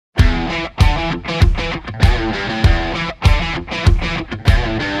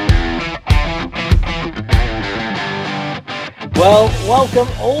Well, welcome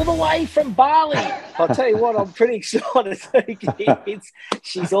all the way from Bali. I'll tell you what, I'm pretty excited.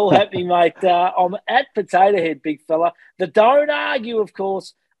 She's all happy, mate. I'm at Potato Head, big fella. The Don't Argue, of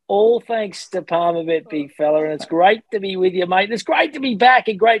course, all thanks to Palmerbet, big fella. And it's great to be with you, mate. It's great to be back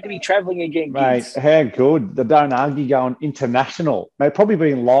and great to be travelling again, mate. kids. How good. The Don't Argue going international. Mate, probably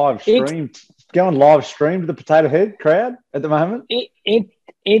being live streamed. Going live streamed to the Potato Head crowd at the moment.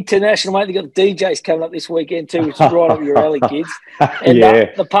 International, mate. They've got the DJs coming up this weekend too, which is right up your alley, kids. And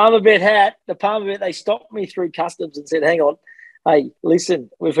Yeah. the Palmerbet hat, they stopped me through customs and said, hang on, hey,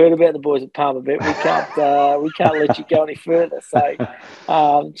 listen, we've heard about the boys at Palmerbet. We can't let you go any further.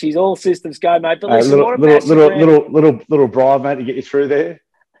 So she's all systems go, mate. But listen, little bribe, mate, to get you through there.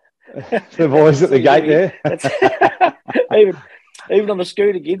 The boys at the gate there. Even on the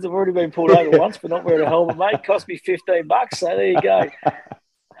scooter, kids, I've already been pulled over once for not wearing a helmet, mate. Cost me $15, so there you go.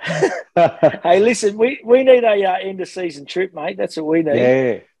 Hey, listen, we need a end of season trip, mate. That's what we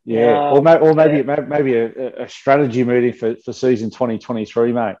need. Yeah. Or maybe a strategy meeting for season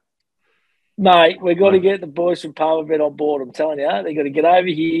 2023, mate. Mate, we've got to get the boys from Palmerbet on board. I'm telling you, they've got to get over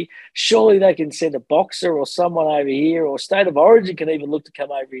here. Surely they can send a boxer or someone over here, or State of Origin can even look to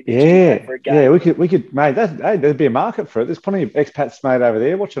come over here for a game. Yeah, we could, mate. There'd be a market for it. There's plenty of expats, mate, over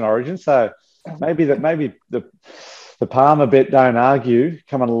there watching Origin. So maybe the Palmerbet Don't Argue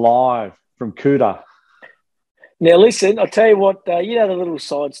coming live from Kuta. Now, listen, I'll tell you what, the little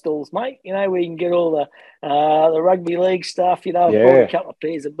side stalls, mate, where you can get all the rugby league stuff, I've bought a couple of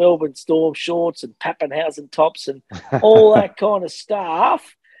pairs of Melbourne Storm shorts and Pappenhausen tops and all that kind of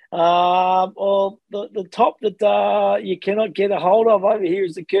stuff. Or the top that you cannot get a hold of over here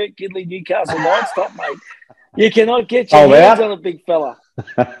is the Kirk Gidley Newcastle Knights top, mate. You cannot get your hands on a big fella.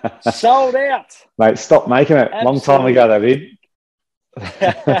 Sold out. Mate, stop making it. Absolutely. Long time ago, they did.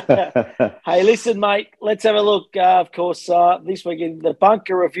 Hey, listen, mate, let's have a look, of course, this weekend, the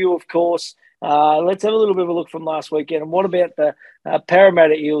bunker review, of course. Let's have a little bit of a look from last weekend. And what about the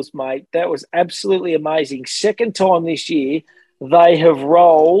Parramatta Eels, mate? That was absolutely amazing. Second time this year they have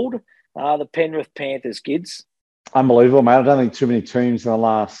rolled the Penrith Panthers, kids. Unbelievable, mate. I don't think too many teams in the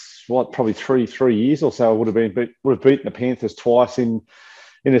last, probably three years or so would have beaten the Panthers twice in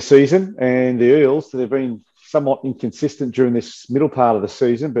a season. And the Eels, they've been somewhat inconsistent during this middle part of the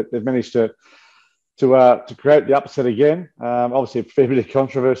season, but they've managed to create the upset again. Obviously, a fair bit of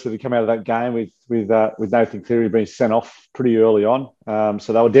controversy to come out of that game with Nathan Cleary being sent off pretty early on.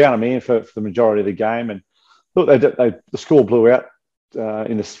 So they were down a man for the majority of the game, and look, the score blew out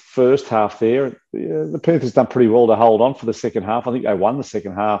in the first half. There, the Panthers done pretty well to hold on for the second half. I think they won the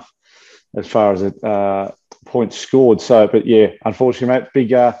second half as far as points scored. So, but yeah, unfortunately, mate,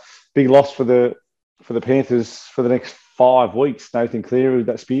 big loss for the Panthers for the next 5 weeks. Nathan Cleary with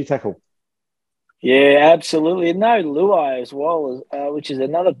that spear tackle. Yeah, absolutely. And no Luai as well, which is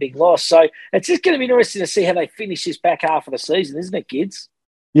another big loss. So it's just going to be interesting to see how they finish this back half of the season, isn't it, kids?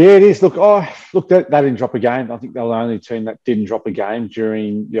 Yeah, it is. Look, they didn't drop a game. I think they were the only team that didn't drop a game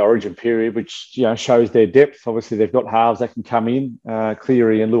during the Origin period, which shows their depth. Obviously, they've got halves that can come in.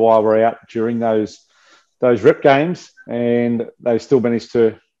 Cleary and Luai were out during those rep games, and they still managed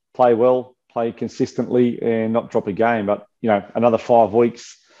to play well, play consistently, and not drop a game. But another 5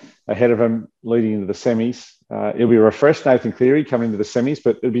 weeks ahead of him leading into the semis. It'll be refreshed, Nathan Cleary, coming into the semis,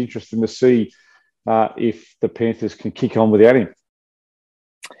 but it'll be interesting to see if the Panthers can kick on without him.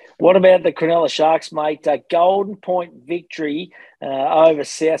 What about the Cronulla Sharks, mate? Golden Point victory over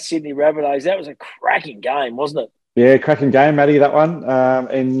South Sydney Rabbitohs. That was a cracking game, wasn't it? Yeah, cracking game, Matty, that one.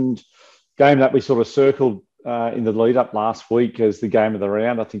 And game that we sort of circled in the lead-up last week as the game of the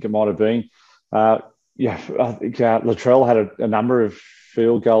round, I think it might have been. I think Latrell had a number of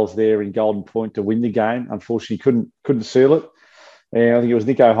field goals there in Golden Point to win the game. Unfortunately, couldn't seal it. And I think it was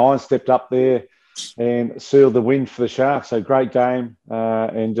Nico Hines stepped up there and sealed the win for the Sharks. So great game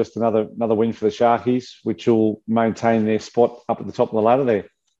and just another win for the Sharkies, which will maintain their spot up at the top of the ladder there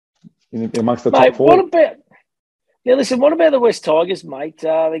amongst the top four. What about the West Tigers, mate?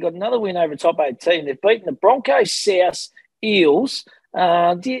 They got another win over top 18. They've beaten the Broncos, South, Eels.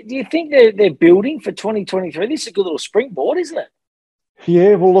 Do you think they're building for 2023? This is a good little springboard, isn't it?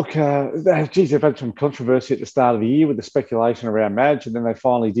 Yeah, well, look, they've had some controversy at the start of the year with the speculation around Madge, and then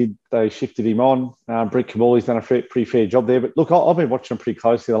they shifted him on. Brett Kamali's done a pretty fair job there. But look, I've been watching them pretty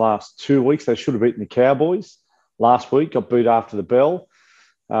closely the last 2 weeks. They should have beaten the Cowboys last week, got beat after the bell,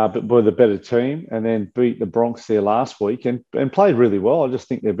 but were the better team, and then beat the Bronx there last week and played really well. I just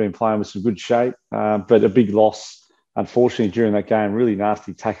think they've been playing with some good shape, but a big loss, unfortunately, during that game. Really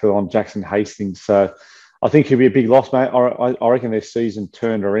nasty tackle on Jackson Hastings. So I think he'll be a big loss, mate. I reckon their season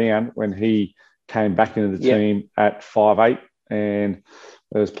turned around when he came back into the team at 5'8", and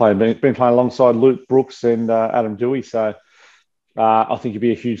has been playing alongside Luke Brooks and Adam Dewey. So I think it'd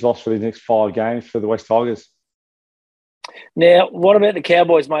be a huge loss for the next 5 games for the West Tigers. Now, what about the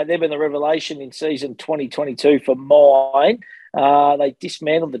Cowboys, mate? They've been the revelation in season 2022 for mine. They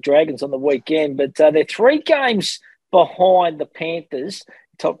dismantled the Dragons on the weekend, but they're 3 games behind the Panthers,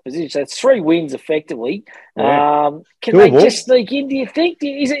 top position. So it's 3 wins effectively. Yeah. Can doable. They just sneak in, do you think?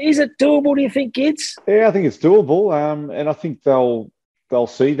 Is it doable, do you think, kids? Yeah, I think it's doable. And I think they'll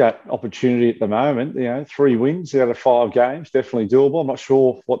see that opportunity at the moment. 3 wins out of 5 games, definitely doable. I'm not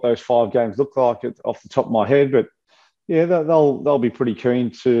sure what those 5 games look like off the top of my head, but yeah, they'll be pretty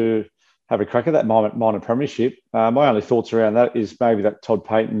keen to have a crack at that minor premiership. My only thoughts around that is maybe that Todd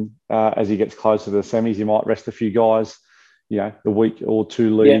Payton, as he gets closer to the semis, he might rest a few guys, the week or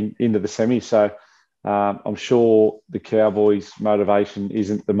 2 leading into the semis. So I'm sure the Cowboys' motivation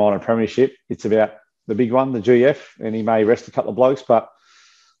isn't the minor premiership. It's about the big one, the GF, and he may rest a couple of blokes, but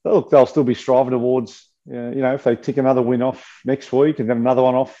they'll still be striving towards, if they tick another win off next week and then another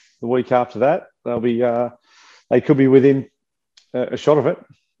one off the week after that, they could be within a shot of it.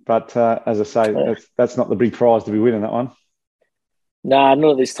 But as I say, that's not the big prize to be winning that one. Nah,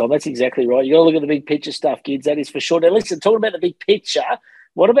 not this time. That's exactly right. You got to look at the big picture stuff, kids. That is for sure. Now, listen, talking about the big picture,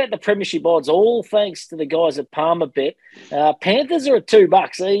 what about the premiership odds? All thanks to the guys at Palmerbet. Panthers are at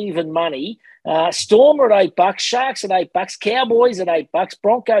 $2, even money. Storm are at $8, Sharks at $8, Cowboys at $8,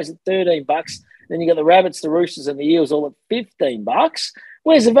 Broncos at $13. Then you got the Rabbits, the Roosters, and the Eels all at $15.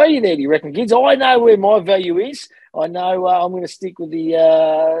 Where's the value there, do you reckon, kids? I know where my value is. I know I'm going to stick with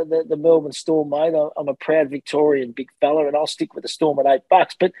the Melbourne Storm, mate. I'm a proud Victorian big fella, and I'll stick with the Storm at $8.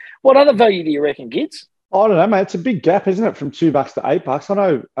 But what other value do you reckon, kids? I don't know, mate. It's a big gap, isn't it, from $2 to $8? I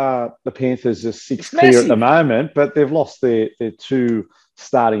know the Panthers are 6 clear at the moment, but they've lost their 2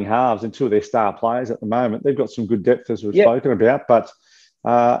 starting halves and 2 of their star players at the moment. They've got some good depth, as we've spoken about, but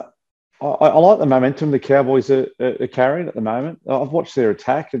I like the momentum the Cowboys are carrying at the moment. I've watched their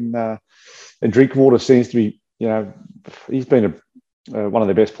attack, and Drinkwater seems to be, he's been one of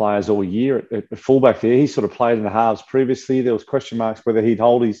the best players all year at fullback there. He sort of played in the halves previously. There was question marks whether he'd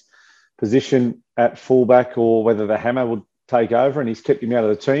hold his position at fullback or whether the hammer would take over, and he's kept him out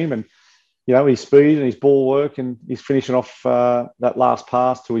of the team. And, his speed and his ball work, and he's finishing off that last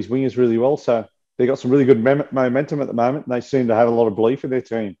pass to his wingers really well. So they've got some really good momentum at the moment, and they seem to have a lot of belief in their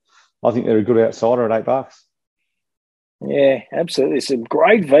team. I think they're a good outsider at $8. Yeah, absolutely. Some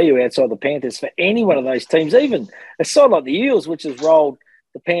great value outside the Panthers for any one of those teams. Even a side like the Eels, which has rolled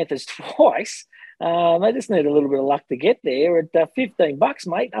the Panthers twice, they just need a little bit of luck to get there at $15,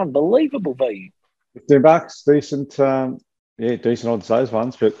 mate. Unbelievable value. $15, decent. Decent odds, those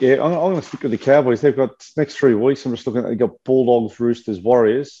ones. But yeah, I'm going to stick with the Cowboys. They've got next 3 weeks. I'm just looking at, they've got Bulldogs, Roosters,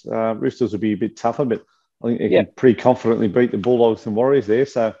 Warriors. Roosters will be a bit tougher, but I think they can pretty confidently beat the Bulldogs and Warriors there.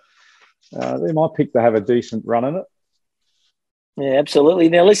 So they're my pick to have a decent run in it. Yeah, absolutely.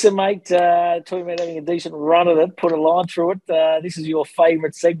 Now, listen, mate, talking about having a decent run at it, put a line through it. This is your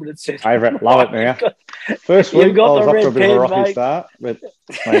favourite segment. Favourite, love it now. First week, I was up for a bit of a rocky start, but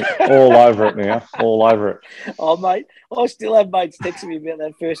mate, all over it now, all over it. Oh, mate, I still have mates texting me about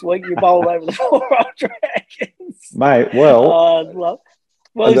that first week. You bowled over the 4-old Dragons. Mate, well...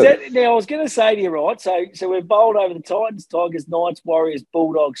 now I was going to say to you, right, so we're bowled over the Titans, Tigers, Knights, Warriors,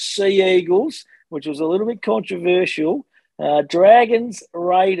 Bulldogs, Sea Eagles, which was a little bit controversial. Dragons,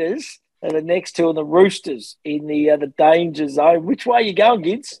 Raiders are the next 2, and the Roosters in the danger zone. Which way are you going,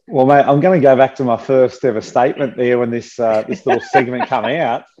 Gids? Well, mate, I'm going to go back to my first ever statement there when this little segment come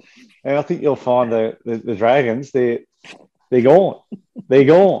out, and I think you'll find the Dragons, they're gone. They're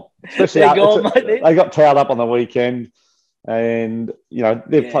gone. Especially they got towed up on the weekend. And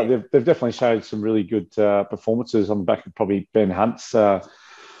they've definitely showed some really good performances on the back of probably Ben Hunt's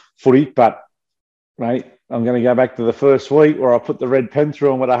footy. But mate, I'm going to go back to the first week where I put the red pen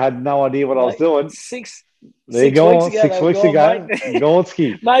through them, but I had no idea what I was doing. 6 weeks ago.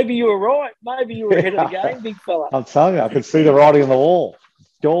 Gorski. Maybe you were right. Maybe you were ahead of the game, big fella. I'm telling you, I could see the writing on the wall.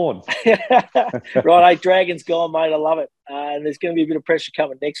 Gone. Right, Dragons gone, mate. I love it. And there's going to be a bit of pressure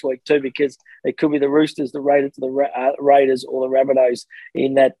coming next week too, because it could be the Roosters, the Raiders, Raiders, or the Rabbitohs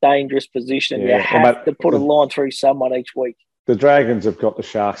in that dangerous position. Yeah, you have to put a line through someone each week. The Dragons have got the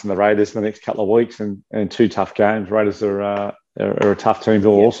Sharks and the Raiders in the next couple of weeks, and 2 tough games. Raiders are a tough team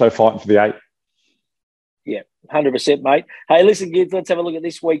who are also fighting for the 8. Yeah, 100%, mate. Hey, listen, kids, let's have a look at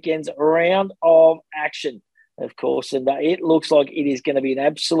this weekend's round of action. Of course, and it looks like it is going to be an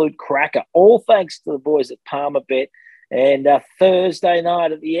absolute cracker. All thanks to the boys at Palmerbet. And Thursday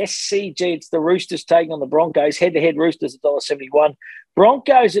night at the SCG, it's the Roosters taking on the Broncos. Head-to-head Roosters at $1.71.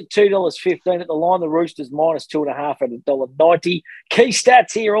 Broncos at $2.15 at the line. The Roosters minus 2.5 at $1.90. Key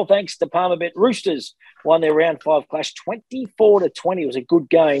stats here, all thanks to Palmerbet. Roosters won their round 5 clash 24-20. It was a good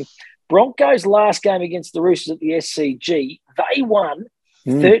game. Broncos' last game against the Roosters at the SCG, they won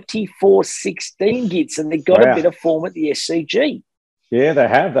 34-16 gits, and they got a bit of form at the SCG. Yeah, they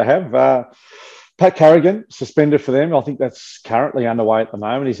have. Pat Carrigan, suspended for them. I think that's currently underway at the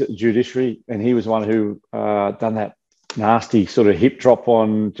moment. He's at the judiciary, and he was one who done that nasty sort of hip drop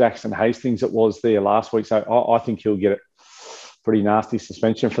on Jackson Hastings. It was there last week. So I think he'll get a pretty nasty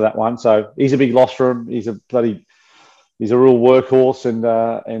suspension for that one. So he's a big loss for him. He's a real workhorse,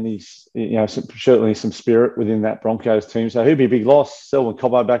 and he's certainly some spirit within that Broncos team. So he'll be a big loss. Selwyn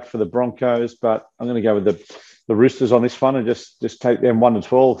Cobbo back for the Broncos, but I'm going to go with the Roosters on this one and just take them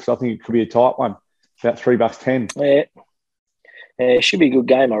 1-12 because I think it could be a tight one. About $3.10. Yeah. It should be a good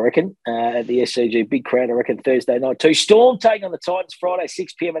game, I reckon, at the SCG. Big crowd, I reckon, Thursday night too. Storm taking on the Titans Friday,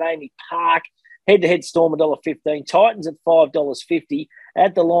 6 p.m. at Amy Park. Head-to-head Storm, $1.15. Titans at $5.50.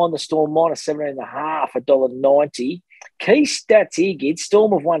 At the line, the Storm minus 17.5, $1.90. Key stats here, Gid.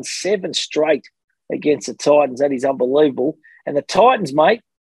 Storm have won 7 straight against the Titans. That is unbelievable. And the Titans, mate,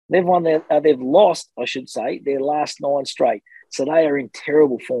 they've lost, I should say, their last 9 straight. So they are in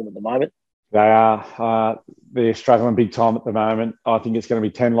terrible form at the moment. They are. They're struggling big time at the moment. I think it's going to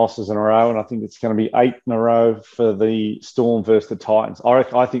be 10 losses in a row, and I think it's going to be 8 in a row for the Storm versus the Titans.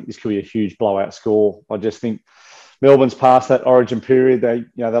 I think this could be a huge blowout score. I just think Melbourne's past that origin period. They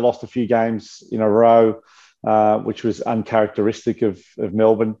lost a few games in a row, which was uncharacteristic of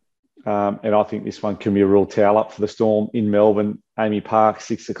Melbourne. And I think this one can be a real towel up for the Storm in Melbourne, Amy Park,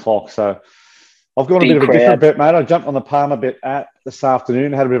 6 o'clock. So I've got a bit of a different bet, mate. I jumped on the Palmer bet app this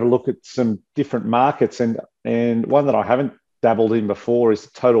afternoon, had a bit of a look at some different markets, and one that I haven't dabbled in before is the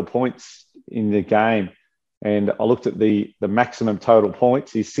total points in the game. And I looked at the maximum total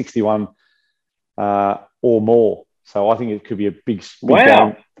points is 61 or more. So I think it could be a big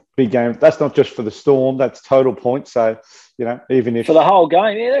game. Big game. That's not just for the Storm. That's total points. So, even if... For the whole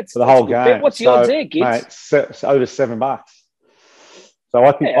game, yeah. That's the whole game. Bet. What's the odds there, kids? Mate, it's over $7. So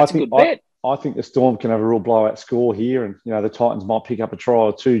I think the Storm can have a real blowout score here, and the Titans might pick up a try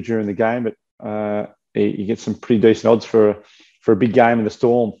or two during the game, but you get some pretty decent odds for a big game in the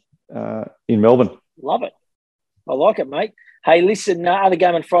Storm in Melbourne. Love it. I like it, mate. Hey, listen, other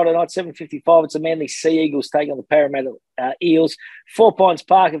game on Friday night, 7:55. It's the Manly Sea Eagles taking on the Parramatta Eels. 4 Pines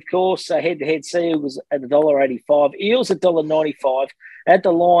Park, of course. Head-to-head Sea Eagles at $1.85. Eels at $1.95. At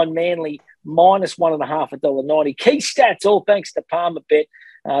the line, Manly minus 1.5 at $1.90. Key stats, all thanks to Palmer Bet.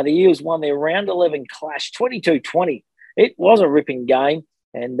 The Eels won their round 11 clash 22-20. It was a ripping game.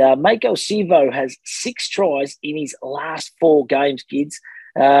 And Mako Sivo has 6 tries in his last 4 games, kids.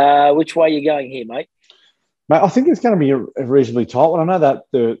 Which way are you going here, mate? Mate, I think it's going to be a reasonably tight one. I know that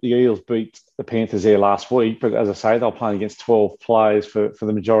the Eels beat the Panthers there last week, but as I say, they're playing against 12 players for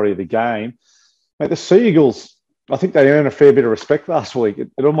the majority of the game. Mate, the Sea Eagles, I think they earned a fair bit of respect last week.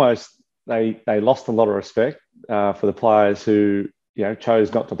 It almost, they lost a lot of respect for the players who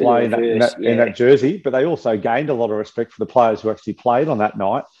chose not to play in that jersey, but they also gained a lot of respect for the players who actually played on that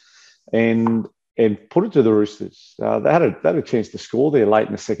night and put it to the Roosters. They had a chance to score there late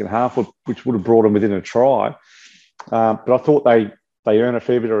in the second half, which would have brought them within a try. But I thought they earned a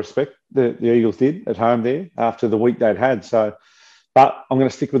fair bit of respect. The Eagles did at home there after the week they'd had. So, but I'm going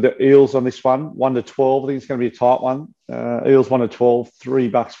to stick with the Eels on this one, 1-12. I think it's going to be a tight one. Eels 1-12,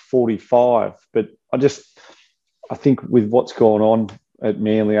 $3.45. But I think with what's gone on at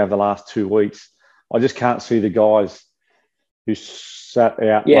Manly over the last 2 weeks, I just can't see the guys who sat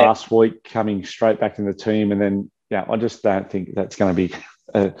out last week coming straight back in the team. And then, I just don't think that's going to be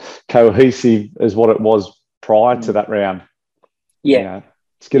cohesive as what it was prior to that round. Yeah.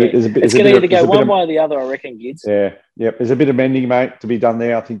 It's going to either go one way or the other, I reckon, Gids. Yeah. There's a bit of mending, mate, to be done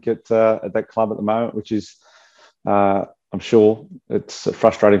there, I think, at that club at the moment, which is, I'm sure, it's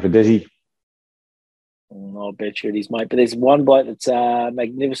frustrating for Desi. I'll bet you it is, mate. But there's one bloke that's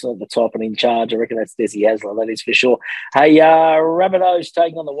magnificent at the top and in charge. I reckon that's Desi Hasler, that is for sure. Hey, Rabbitohs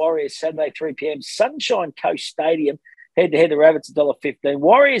taking on the Warriors Saturday, 3 p.m. Sunshine Coast Stadium. Head-to-head, the Rabbits $1.15.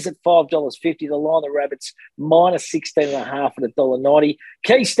 Warriors at $5.50. The line, the Rabbits minus 16.5 at $1.90.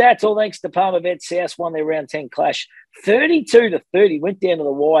 Key stats, all thanks to Palmer Bet. South won their round 10 clash 32-30. Went down to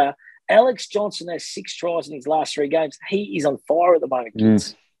the wire. Alex Johnson has 6 tries in his last 3 games. He is on fire at the moment,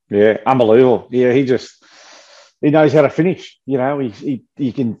 kids. Yeah, unbelievable. Yeah, he knows how to finish. You don't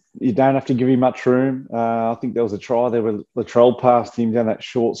have to give him much room. I think there was a try there where Latrell passed him down that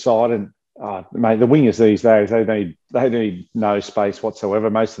short side and Mate, the wingers these days, they need no space whatsoever.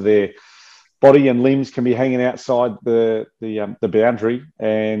 Most of their body and limbs can be hanging outside the boundary,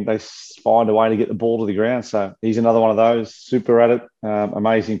 and they find a way to get the ball to the ground. So he's another one of those, super at it,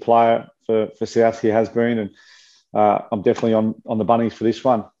 amazing player for South. He has been, and I'm definitely on the bunnies for this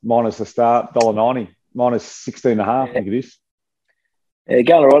one. Minus the start, $1.90, minus 16.5, I think it is. Going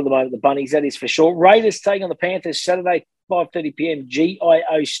all right at the moment, the bunnies, that is for sure. Raiders taking on the Panthers Saturday, 5:30 p.m.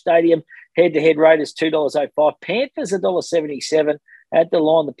 GIO Stadium. Head-to-head Raiders, $2.05. Panthers, $1.77. At the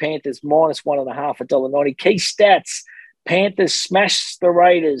line, the Panthers minus 1.5, $1.90. Key stats: Panthers smashed the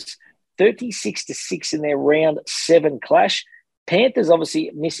Raiders 36-6 in their round 7 clash. Panthers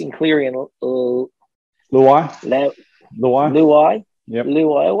obviously missing Cleary and Luai. Yep. Luai.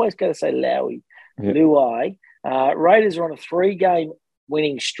 I always got to say Lowy. Yep. Luai. Raiders are on a 3-game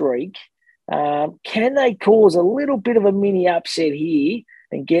winning streak. Can they cause a little bit of a mini upset here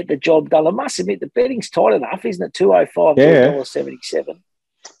and get the job done? I must admit, the betting's tight enough, isn't it? $2.05 to $1.77.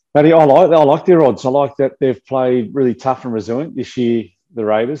 Matty, I like their odds. I like that they've played really tough and resilient this year, the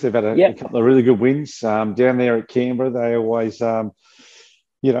Raiders. They've had a couple of really good wins. Down there at Canberra, they always, have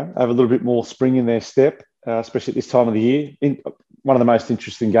a little bit more spring in their step, especially at this time of the year. One of the most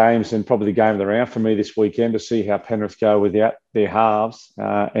interesting games, and probably the game of the round for me this weekend, to see how Penrith go without their halves.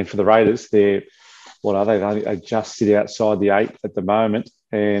 And for the Raiders, they just sit outside the 8 at the moment,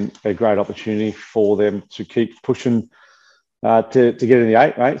 and a great opportunity for them to keep pushing to get in the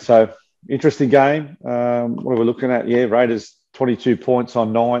 8, mate. So, interesting game. What are we looking at? Yeah, Raiders 22 points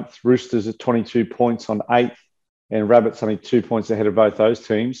on 9th, Roosters at 22 points on 8th, and Rabbits only 2 points ahead of both those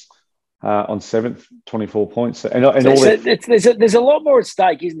teams on 7th, 24 points. There's a lot more at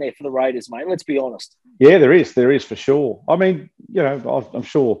stake, isn't there, for the Raiders, mate? Let's be honest. Yeah, there is for sure. I mean, I'm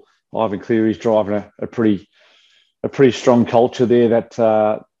sure Ivan Cleary's driving a pretty strong culture there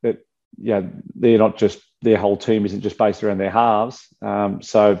that they're not just, their whole team isn't just based around their halves.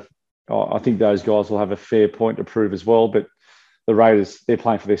 So I think those guys will have a fair point to prove as well. But the Raiders, they're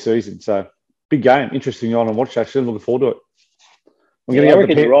playing for their season. So big game, interesting on and watch. Actually, I'm looking forward to it.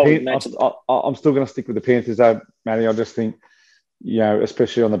 I'm still going to stick with the Panthers, though, Matty. I just think,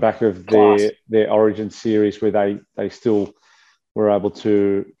 especially on the back of their Origin series, where they still were able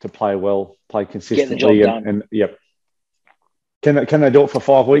to play well, play consistently, get the job done. And yep. Can they do it for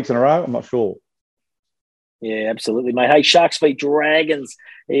 5 weeks in a row? I'm not sure. Yeah, absolutely, mate. Hey, Sharks v Dragons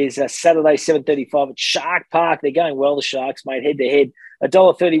is Saturday, 7:35 at Shark Park. They're going well, the Sharks, mate, head-to-head.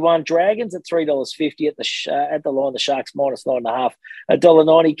 $1.31. Dragons at $3.50 at the line. The Sharks minus 9.5.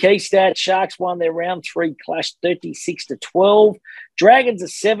 $1.90. Key stats: Sharks won their round 3 clash 36-12. Dragons are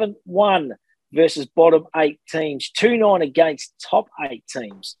 7-1 versus bottom 8 teams. 2-9 against top 8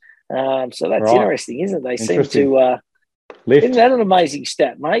 teams. So that's interesting, isn't it? They seem to isn't that an amazing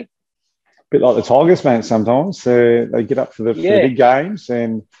stat, mate? Bit like the Tigers, man. Sometimes they get up for the big games,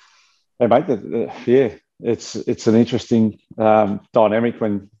 and they make it's an interesting dynamic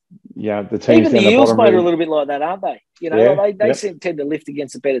when the teams even the Eels mate are a little bit like that, aren't they? They tend to lift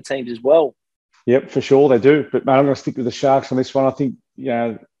against the better teams as well. Yep, for sure they do. But mate, I'm going to stick with the Sharks on this one. I think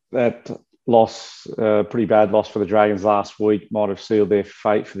that loss, pretty bad loss for the Dragons last week, might have sealed their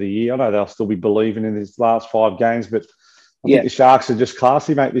fate for the year. I know they'll still be believing in these last 5 games, but I think the Sharks are just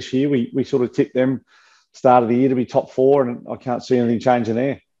classy, mate, this year. We sort of tipped them start of the year to be top 4, and I can't see anything changing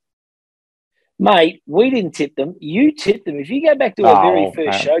there. Mate, we didn't tip them. You tipped them. If you go back to our very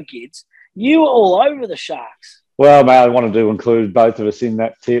first show, kids, you were all over the Sharks. Well, mate, I wanted to include both of us in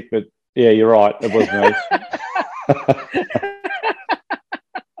that tip, but yeah, you're right. It was me.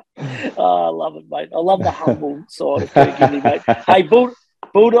 Oh, I love it, mate. I love the humble side of Gidley, mate. Hey,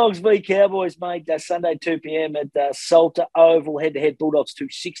 Bulldogs v Cowboys, mate. Sunday, 2 p.m. at Salter Oval. Head-to-head, Bulldogs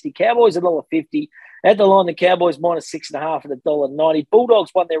 $2.60. Cowboys $1.50. At the line, the Cowboys minus 6.5 at $1.90.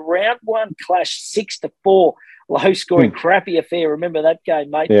 Bulldogs won their round 1 clash 6-4. Low-scoring, crappy affair. Remember that game,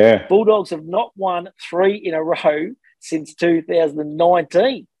 mate? Yeah. Bulldogs have not won 3 in a row since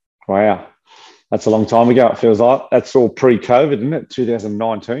 2019. Wow. That's a long time ago, it feels like. That's all pre-COVID, isn't it?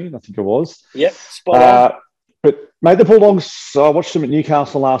 2019, I think it was. Yep, spot on. But, mate, the Bulldogs, I watched them at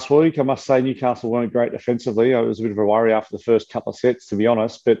Newcastle last week. I must say Newcastle weren't great defensively. It was a bit of a worry after the first couple of sets, to be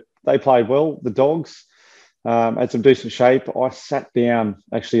honest. But they played well. The Dogs had some decent shape. I sat down,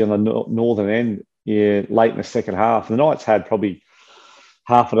 actually, on the northern end late in the second half. The Knights had probably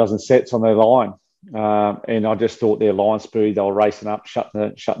half a dozen sets on their line. And I just thought their line speed, they were racing up,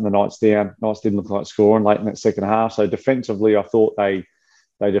 shutting the Knights down. Knights didn't look like scoring late in that second half. So defensively, I thought they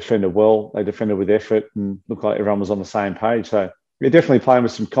defended well. They defended with effort and looked like everyone was on the same page. So they're definitely playing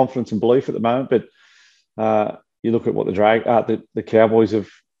with some confidence and belief at the moment. But you look at what the Cowboys have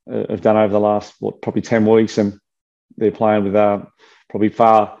have done over the last, probably 10 weeks, and they're playing with probably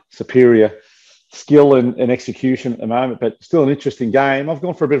far superior skill and execution at the moment, but still an interesting game. I've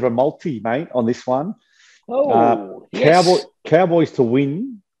gone for a bit of a multi, mate, on this one. Yes. Cowboys to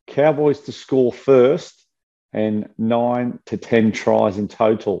win, Cowboys to score first, and 9 to 10 tries in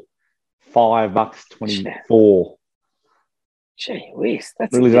total. $5.24. Gee whiz,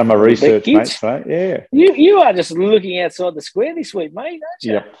 that's really done my research, mate. So, yeah, you are just looking outside the square this week, mate, aren't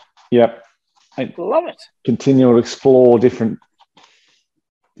you? Yep. I love it. Continue to explore different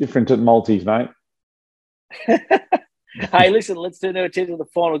multis, mate. Hey, listen, let's turn our attention to the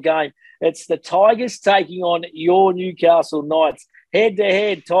final game. It's the Tigers taking on your Newcastle Knights.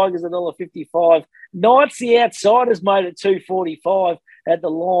 Head-to-head, Tigers $1.55. Knights, the outsiders, made it $2.45 at the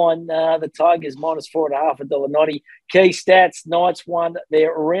line. The Tigers -4.5 $1.90. Key stats, Knights won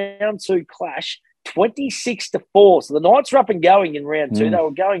their round 2 clash 26-4. So the Knights are up and going in round 2. They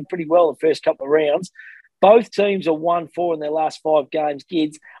were going pretty well the first couple of rounds. Both teams are 1-4 in their last 5 games.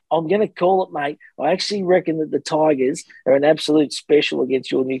 Kids, I'm going to call it, mate. I actually reckon that the Tigers are an absolute special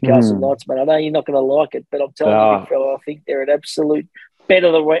against your Newcastle Knights, mate. I know you're not going to like it, but I'm telling you, fella, I think they're an absolute bet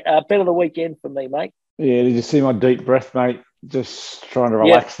of the weekend for me, mate. Yeah, did you see my deep breath, mate? Just trying to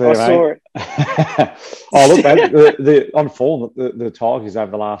relax there, mate. I saw it. Look, mate, on form, the Tigers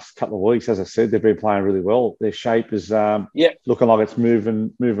over the last couple of weeks, as I said, they've been playing really well. Their shape is looking like it's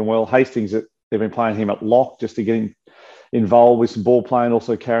moving well. Hastings, they've been playing him at lock just to get him involved with some ball playing,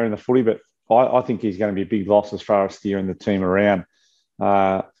 also carrying the footy. But I think he's going to be a big loss as far as steering the team around.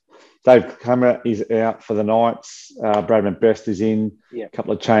 Dave Cummer is out for the Knights. Bradman Best is in. A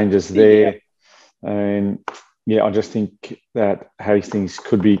couple of changes there. And I just think that Hastings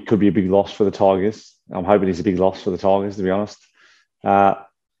could be a big loss for the Tigers. I'm hoping he's a big loss for the Tigers, to be honest.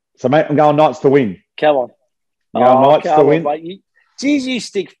 So, mate, I'm going Knights to win. Come on. Knights to win. Mate. Geez, you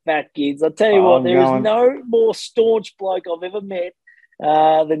stick fat, kids. I'll tell you what, there is no more staunch bloke I've ever met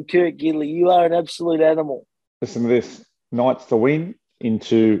than Kurt Gidley. You are an absolute animal. Listen to this. Knights to win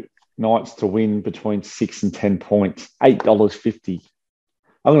into Knights to win between 6 and 10 points. $8.50.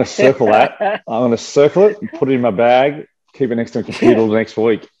 I'm going to circle that. I'm going to circle it and put it in my bag, keep it next to a computer the next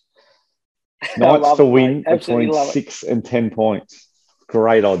week. Knights to win between 6 and 10 points.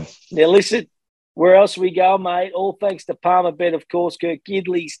 Great odds. Now, listen, where else we go, mate? All thanks to Palmer Bet, of course, Kirk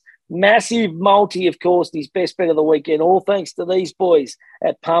Gidley's massive multi, of course, his best bet of the weekend. All thanks to these boys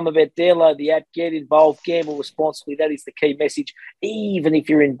at Palmer Bet. Download the app, get involved, gamble responsibly. That is the key message. Even if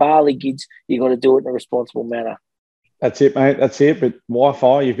you're in Bali, kids, you've got to do it in a responsible manner. That's it, mate. That's it. But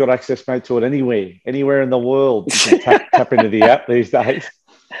Wi-Fi, you've got access, mate, to it anywhere in the world. You can tap into the app these days.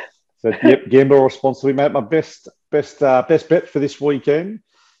 So, gamble responsibly, mate. My best bet for this weekend,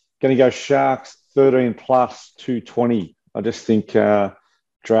 going to go Sharks 13 plus 220. I just think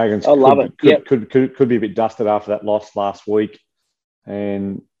Dragons could be a bit dusted after that loss last week.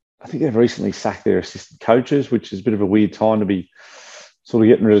 And I think they've recently sacked their assistant coaches, which is a bit of a weird time to be sort of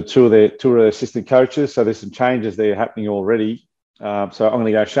getting rid of two of their assistant coaches. So there's some changes there happening already. So I'm going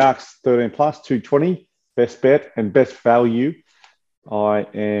to go Sharks 13 plus 220, best bet and best value. I'm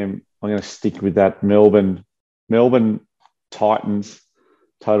going to stick with that Melbourne Titans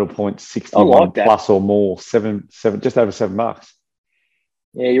total points 61 plus or more, seven, just over $7.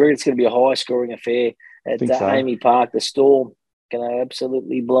 Yeah, you reckon it's going to be a high scoring affair at Amy Park. The Storm going to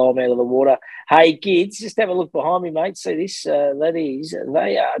absolutely blow them out of the water. Hey, kids, just have a look behind me, mate. See this?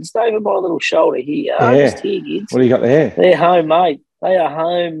 They are just over my little shoulder here. Just here, kids. What do you got there? They're homemade. They are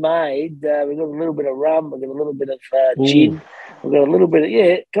homemade. We've got a little bit of rum. We've got a little bit of gin. We've got a little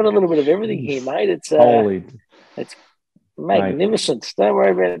bit of everything here, mate. It's magnificent. Mate. Don't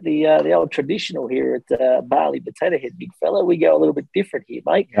worry about the old traditional here at Bali Potato Head, big fella. We go a little bit different here,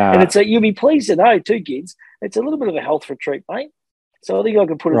 mate. And it's you'll be pleased to know, too, kids, it's a little bit of a health retreat, mate. So I think I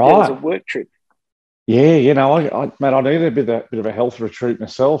can put it down as a work trip. Yeah, I need a bit of a health retreat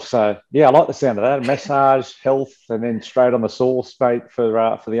myself. So, I like the sound of that. Massage, health, and then straight on the sauce, mate, for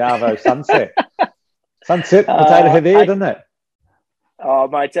the Arvo sunset. Sunset Potato Head there, doesn't it? Oh,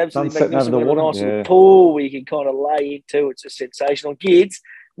 mate, it's absolutely magnificent. We've got a nice little pool where you can kind of lay into. It's just sensational. Kids,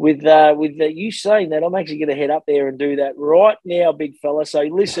 with you saying that, I'm actually going to head up there and do that right now, big fella. So,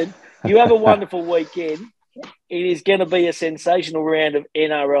 listen, you have a wonderful weekend. It is going to be a sensational round of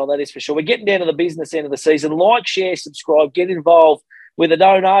NRL, that is for sure. We're getting down to the business end of the season. Like, share, subscribe, get involved with it.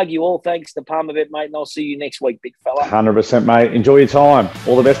 Don't argue. All thanks to Palmer Bet, mate, and I'll see you next week, big fella. 100%, mate. Enjoy your time.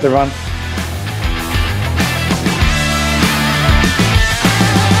 All the best, everyone.